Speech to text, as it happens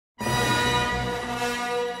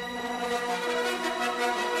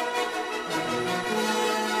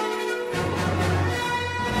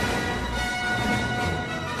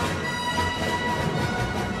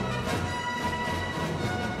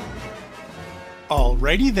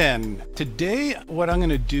Alrighty then, today what I'm going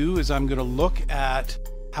to do is I'm going to look at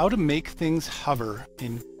how to make things hover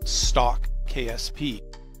in stock KSP.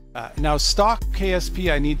 Now stock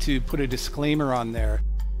KSP, I need to put a disclaimer on there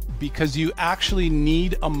because you actually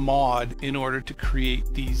need a mod in order to create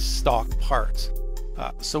these stock parts.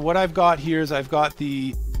 So what I've got here is I've got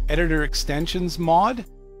the editor extensions mod,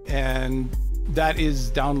 and that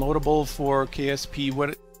is downloadable for KSP. What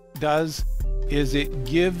it does is it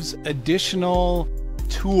gives additional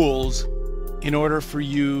tools in order for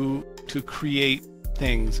you to create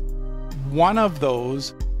things. One of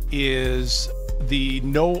those is the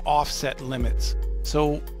no offset limits.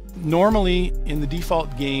 So normally in the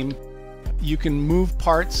default game, you can move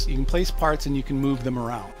parts, you can place parts and you can move them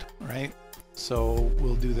around, right? So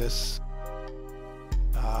we'll do this.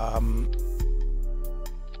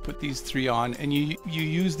 Put these three on, and you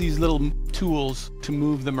use these little tools to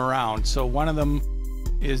move them around. So one of them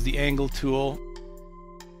is the angle tool.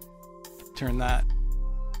 Turn that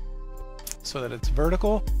so that it's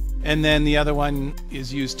vertical, and then the other one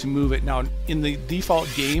is used to move it. Now in the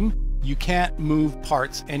default game, you can't move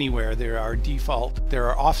parts anywhere. There are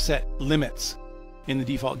offset limits in the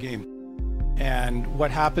default game. And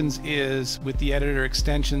what happens is with the editor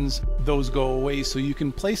extensions, those go away, so you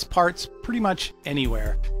can place parts pretty much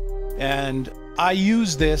anywhere. And I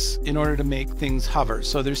use this in order to make things hover.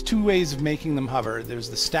 So there's two ways of making them hover. There's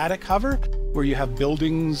the static hover, where you have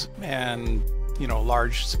buildings and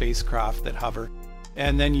large spacecraft that hover.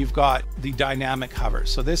 And then you've got the dynamic hover.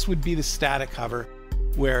 So this would be the static hover,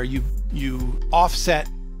 where you offset,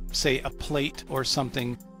 say, a plate or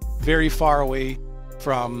something very far away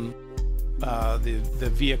from the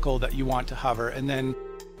vehicle that you want to hover, and then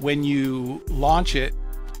when you launch it,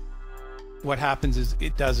 what happens is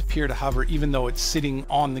it does appear to hover even though it's sitting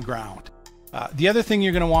on the ground. The other thing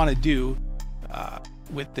you're going to want to do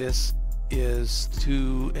with this is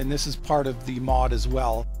to, and this is part of the mod as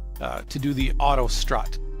well, to do the auto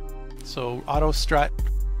strut. So auto strut,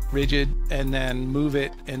 rigid, and then move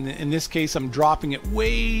it, and in this case I'm dropping it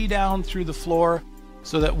way down through the floor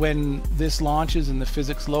so that when this launches and the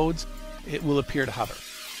physics loads, it will appear to hover.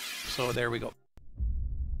 So there we go.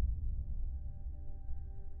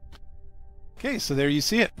 Okay, so there you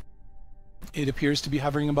see it. It appears to be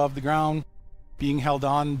hovering above the ground, being held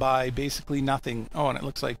on by basically nothing. Oh, and it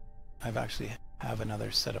looks like I've actually have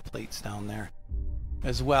another set of plates down there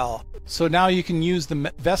as well. So now you can use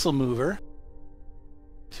the vessel mover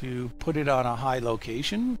to put it on a high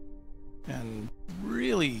location and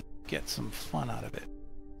really get some fun out of it.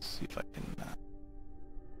 Let's see if I can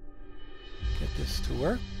get this to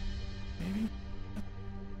work, maybe.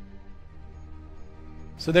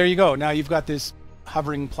 So there you go. Now you've got this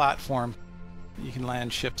hovering platform you can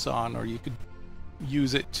land ships on, or you could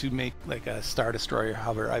use it to make like a Star Destroyer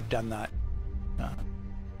hover. I've done that. A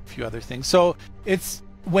few other things. So it's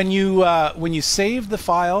when you save the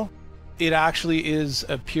file, it actually is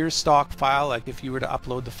a pure stock file. Like if you were to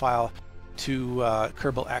upload the file to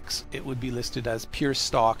Kerbal X, it would be listed as pure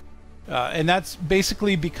stock, and that's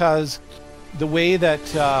basically because the way that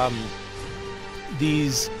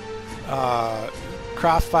these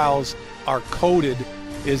craft files are coded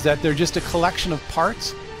is that they're just a collection of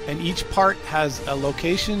parts, and each part has a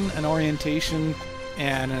location, an orientation,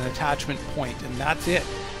 and an attachment point, and that's it.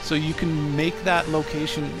 So you can make that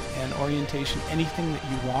location and orientation anything that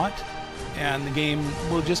you want, and the game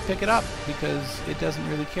will just pick it up because it doesn't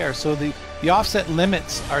really care. So the offset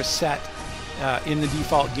limits are set in the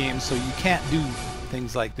default game, so you can't do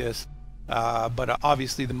things like this. But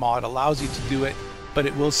obviously the mod allows you to do it, but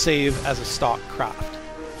it will save as a stock craft.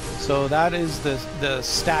 So that is the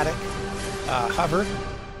static hover,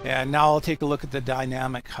 and now I'll take a look at the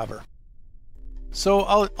dynamic hover. So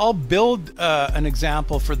I'll build an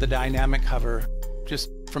example for the dynamic hover just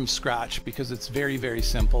from scratch because it's very, very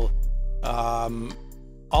simple.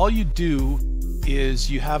 All you do is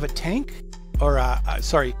you have a tank, or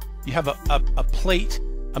you have a plate,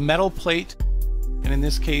 a metal plate, and in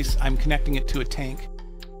this case I'm connecting it to a tank,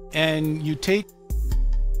 and you take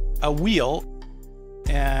a wheel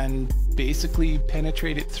and basically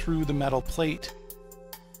penetrate it through the metal plate,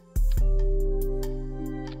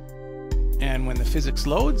 and when the physics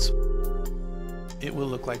loads, it will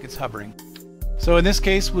look like it's hovering. So in this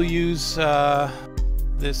case we'll use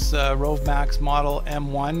this Rovmax model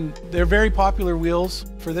M1. They're very popular wheels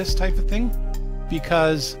for this type of thing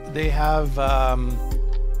because they have a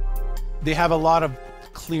lot of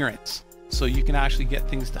clearance, so you can actually get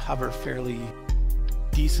things to hover fairly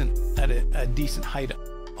decent at a decent height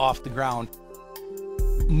off the ground.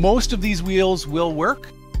 Most of these wheels will work.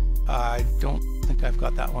 I don't think I've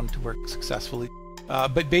got that one to work successfully.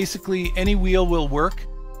 but basically any wheel will work.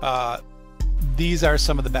 These are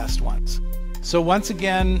some of the best ones. So once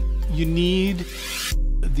again, you need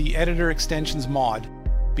the editor extensions mod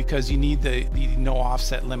because you need the no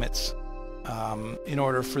offset limits in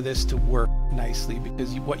order for this to work nicely,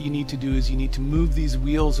 because what you need to do is you need to move these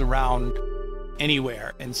wheels around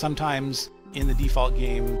anywhere, and sometimes in the default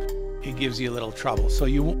game it gives you a little trouble. So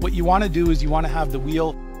what you want to do is you want to have the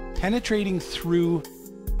wheel penetrating through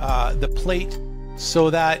the plate so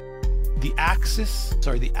that the axle,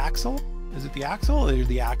 is it the axle or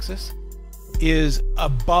the axis, is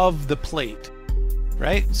above the plate,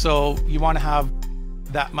 right? So you want to have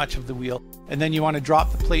that much of the wheel, and then you want to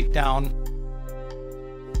drop the plate down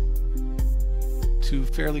to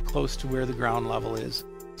fairly close to where the ground level is.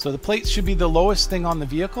 So the plate should be the lowest thing on the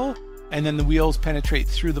vehicle, and then the wheels penetrate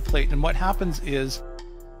through the plate. And what happens is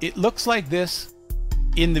it looks like this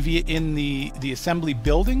in the assembly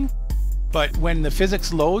building, but when the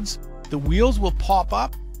physics loads, the wheels will pop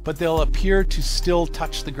up, but they'll appear to still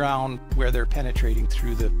touch the ground where they're penetrating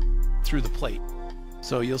through the plate.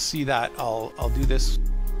 So you'll see that. I'll do this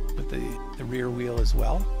with the rear wheel as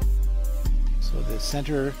well. So the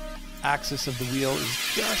center axis of the wheel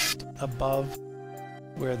is just above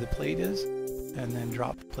where the plate is, and then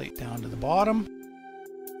drop the plate down to the bottom.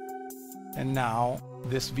 And now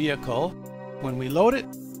this vehicle, when we load it,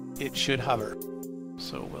 it should hover.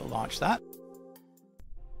 So we'll launch that.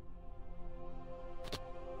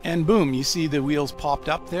 And boom, you see the wheels popped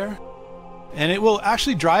up there. And it will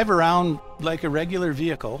actually drive around like a regular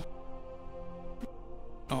vehicle.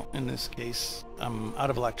 Oh, in this case, I'm out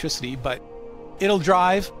of electricity, but it'll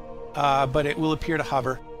drive, but it will appear to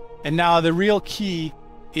hover. And now the real key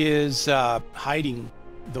is hiding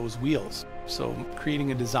those wheels. So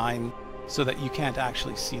creating a design so that you can't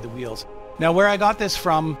actually see the wheels. Now where I got this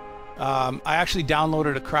from, I actually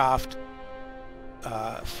downloaded a craft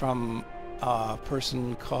from a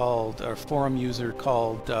person called, or forum user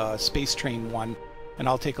called Space Train 1, and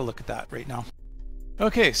I'll take a look at that right now.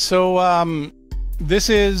 Okay, so this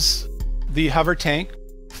is the hover tank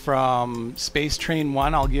from Space Train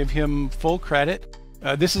 1. I'll give him full credit.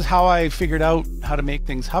 This is how I figured out how to make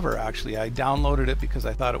things hover, actually. I downloaded it because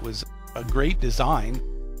I thought it was a great design,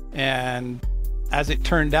 and as it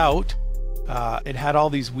turned out, it had all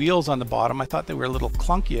these wheels on the bottom. I thought they were a little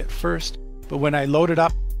clunky at first, but when I loaded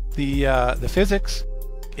up the physics,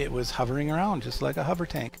 it was hovering around just like a hover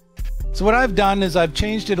tank. So what I've done is I've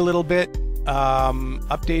changed it a little bit,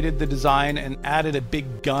 updated the design, and added a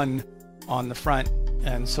big gun on the front,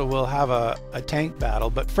 and so we'll have a tank battle.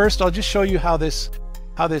 But first I'll just show you how this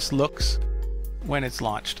looks when it's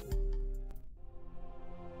launched.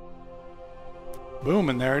 Boom,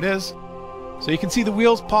 and there it is. So you can see the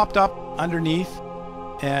wheels popped up underneath,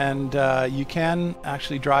 and you can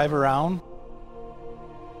actually drive around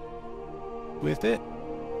with it.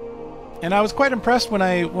 And I was quite impressed when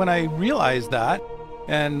I realized that,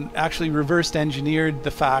 and actually reversed engineered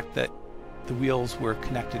the fact that the wheels were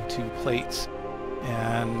connected to plates,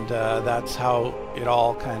 and that's how it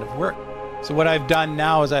all kind of worked. So what I've done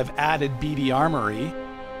now is I've added BD Armory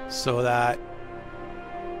so that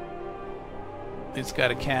it's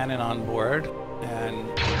got a cannon on board, and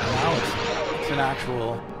now it's an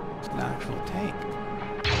actual tank.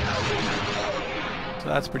 So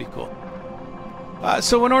that's pretty cool.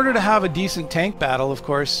 So in order to have a decent tank battle, of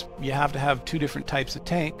course, you have to have two different types of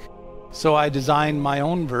tank. So I designed my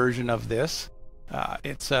own version of this.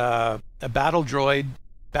 It's a battle droid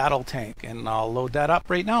battle tank, and I'll load that up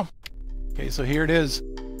right now. Okay, so here it is.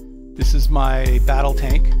 This is my battle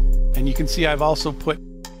tank, and you can see I've also put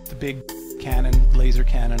the big cannon, laser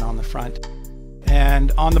cannon on the front.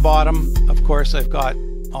 And on the bottom, of course, I've got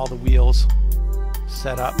all the wheels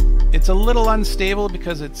set up. It's a little unstable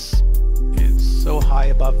because it's so high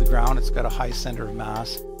above the ground. It's got a high center of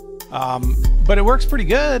mass, but it works pretty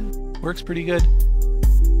good.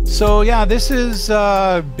 So yeah, this is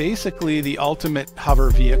basically the ultimate hover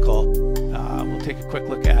vehicle. We'll take a quick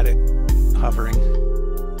look at it hovering.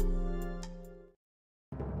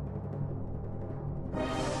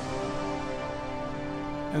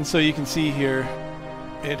 And so you can see here,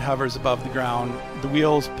 it hovers above the ground. The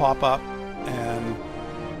wheels pop up, and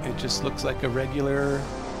it just looks like a regular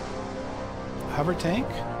hover tank.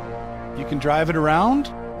 You can drive it around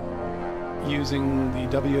using the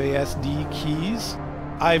WASD keys.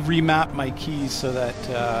 I've remapped my keys so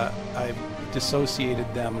that I've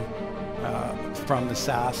dissociated them from the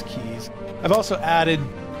SAS keys. I've also added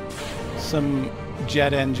some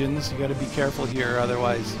jet engines. You got to be careful here,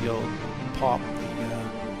 otherwise you'll pop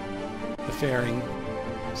the fairing.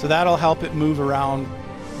 So that'll help it move around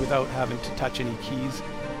without having to touch any keys.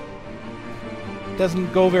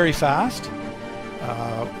 doesn't go very fast.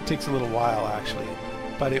 It takes a little while actually,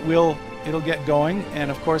 but it'll get going.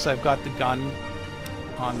 And of course I've got the gun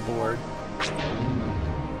on board,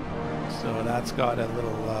 so that's got a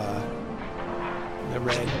little the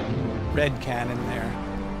red cannon there.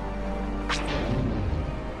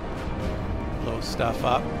 Blow stuff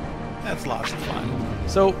up. That's lots of fun.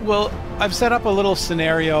 So I've set up a little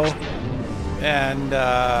scenario, and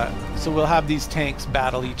so we'll have these tanks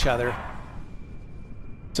battle each other.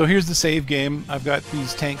 So here's the save game. I've got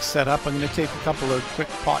these tanks set up. I'm going to take a couple of quick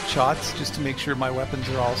pot shots just to make sure my weapons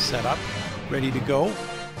are all set up, ready to go.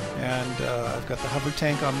 And I've got the hover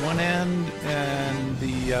tank on one end and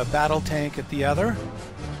the battle tank at the other.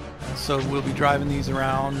 So we'll be driving these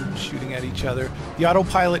around, shooting at each other. The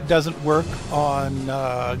autopilot doesn't work on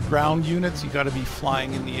ground units. You've got to be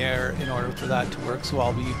flying in the air in order for that to work. So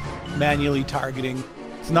I'll be manually targeting.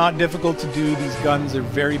 It's not difficult to do. These guns are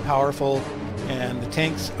very powerful. And the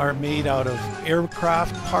tanks are made out of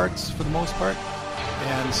aircraft parts for the most part.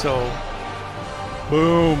 And so,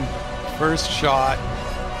 boom, first shot.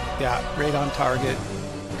 Yeah, right on target.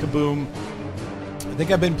 Kaboom. I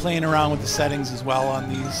think I've been playing around with the settings as well on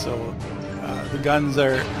these, so the guns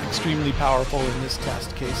are extremely powerful in this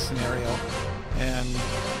test case scenario. And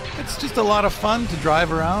it's just a lot of fun to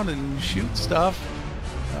drive around and shoot stuff.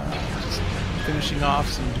 Just finishing off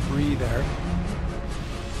some debris there.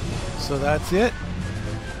 So that's it.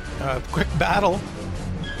 Quick battle.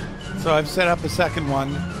 So I've set up a second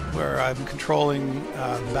one where I'm controlling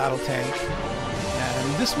the battle tank.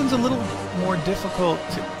 And this one's a little more difficult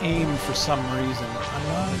to aim for some reason. I'm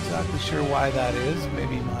not exactly sure why that is.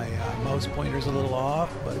 Maybe my mouse pointer's a little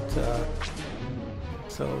off, but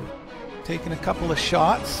so taking a couple of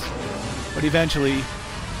shots, but eventually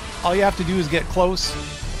all you have to do is get close.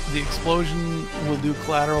 The explosion will do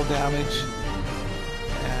collateral damage,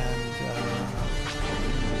 and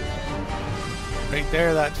right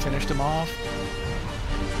there, that finished him off.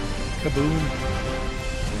 Kaboom.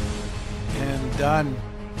 And done.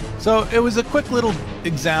 So it was a quick little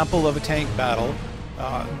example of a tank battle.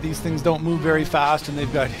 These things don't move very fast, and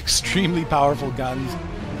they've got extremely powerful guns.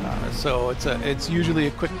 So it's usually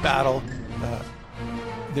a quick battle.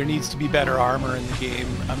 There needs to be better armor in the game.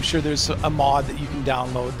 I'm sure there's a mod that you can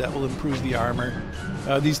download that will improve the armor.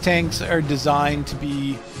 These tanks are designed to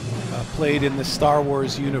be played in the Star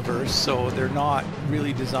Wars universe, so they're not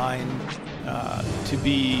really designed to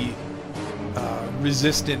be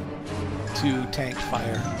resistant to tank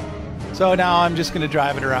fire. So now I'm just going to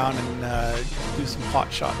drive it around and do some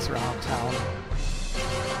pot shots around town,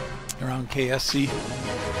 around KSP,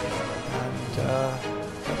 and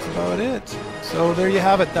that's about it. So there you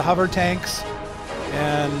have it, the hover tanks,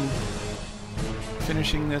 and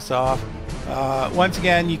finishing this off. Once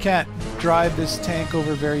again, you can't drive this tank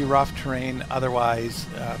over very rough terrain, otherwise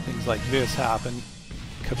things like this happen.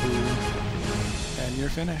 Kaboom, and you're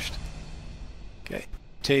finished. Okay,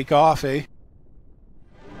 take off, eh?